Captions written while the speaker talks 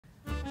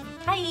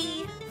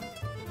Hi.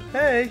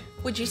 Hey.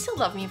 Would you still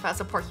love me if I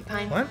was a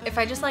porcupine? What? If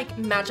I just like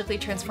magically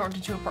transformed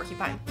into a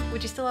porcupine,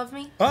 would you still love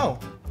me? Oh.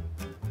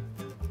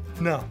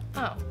 No.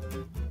 Oh.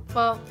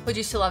 Well, would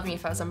you still love me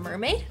if I was a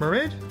mermaid?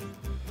 Mermaid?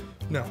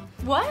 No.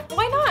 What?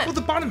 Why not? Well,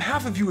 the bottom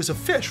half of you is a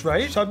fish,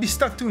 right? So I'd be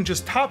stuck doing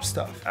just top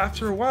stuff.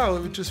 After a while,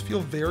 it would just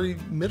feel very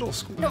middle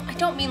school. No, I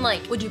don't mean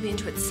like, would you be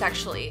into it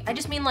sexually? I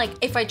just mean like,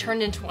 if I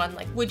turned into one,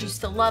 like, would you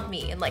still love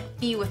me and like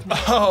be with me?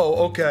 Oh,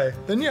 okay.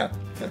 Then yeah.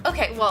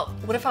 Okay, well,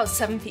 what if I was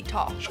 7 feet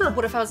tall? Sure.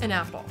 What if I was an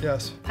apple?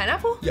 Yes.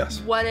 Pineapple? Yes.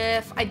 What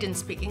if I didn't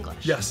speak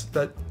English? Yes,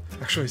 that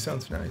actually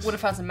sounds nice. What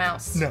if I was a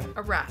mouse? No.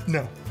 A rat?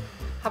 No.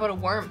 How about a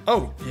worm?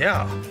 Oh,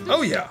 yeah.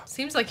 Oh, yeah.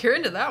 Seems like you're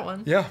into that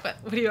one. Yeah.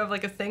 But do you have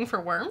like a thing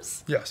for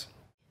worms? Yes.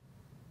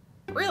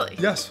 Really?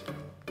 Yes.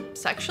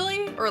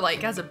 Sexually? Or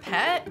like as a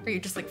pet? Are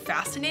you just like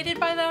fascinated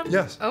by them?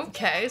 Yes.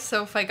 Okay,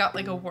 so if I got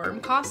like a worm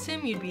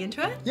costume, you'd be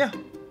into it? Yeah.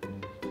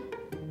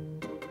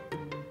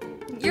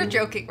 You're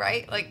joking,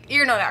 right? Like,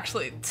 you're not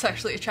actually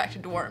sexually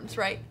attracted to worms,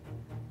 right?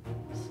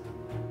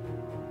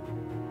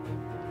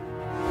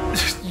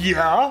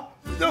 Yeah.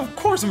 No, of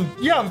course I'm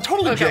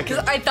totally Okay, joking.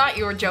 because I thought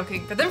you were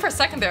joking, but then for a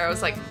second there I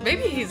was like,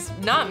 maybe he's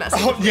not messing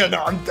Oh, with me. yeah,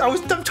 no, I'm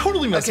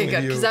totally messing Okay, good,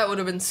 with you. because that would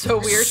have been so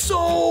weird.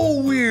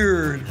 So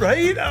weird,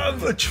 right?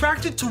 I'm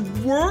attracted to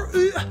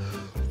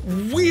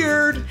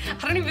weird.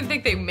 I don't even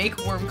think they make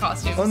worm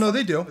costumes. Oh, no,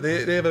 they do.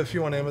 They have a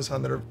few on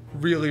Amazon that are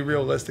really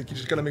realistic. You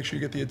just gotta make sure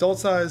you get the adult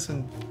size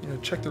and, you know,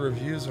 check the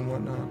reviews and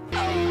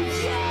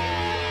whatnot.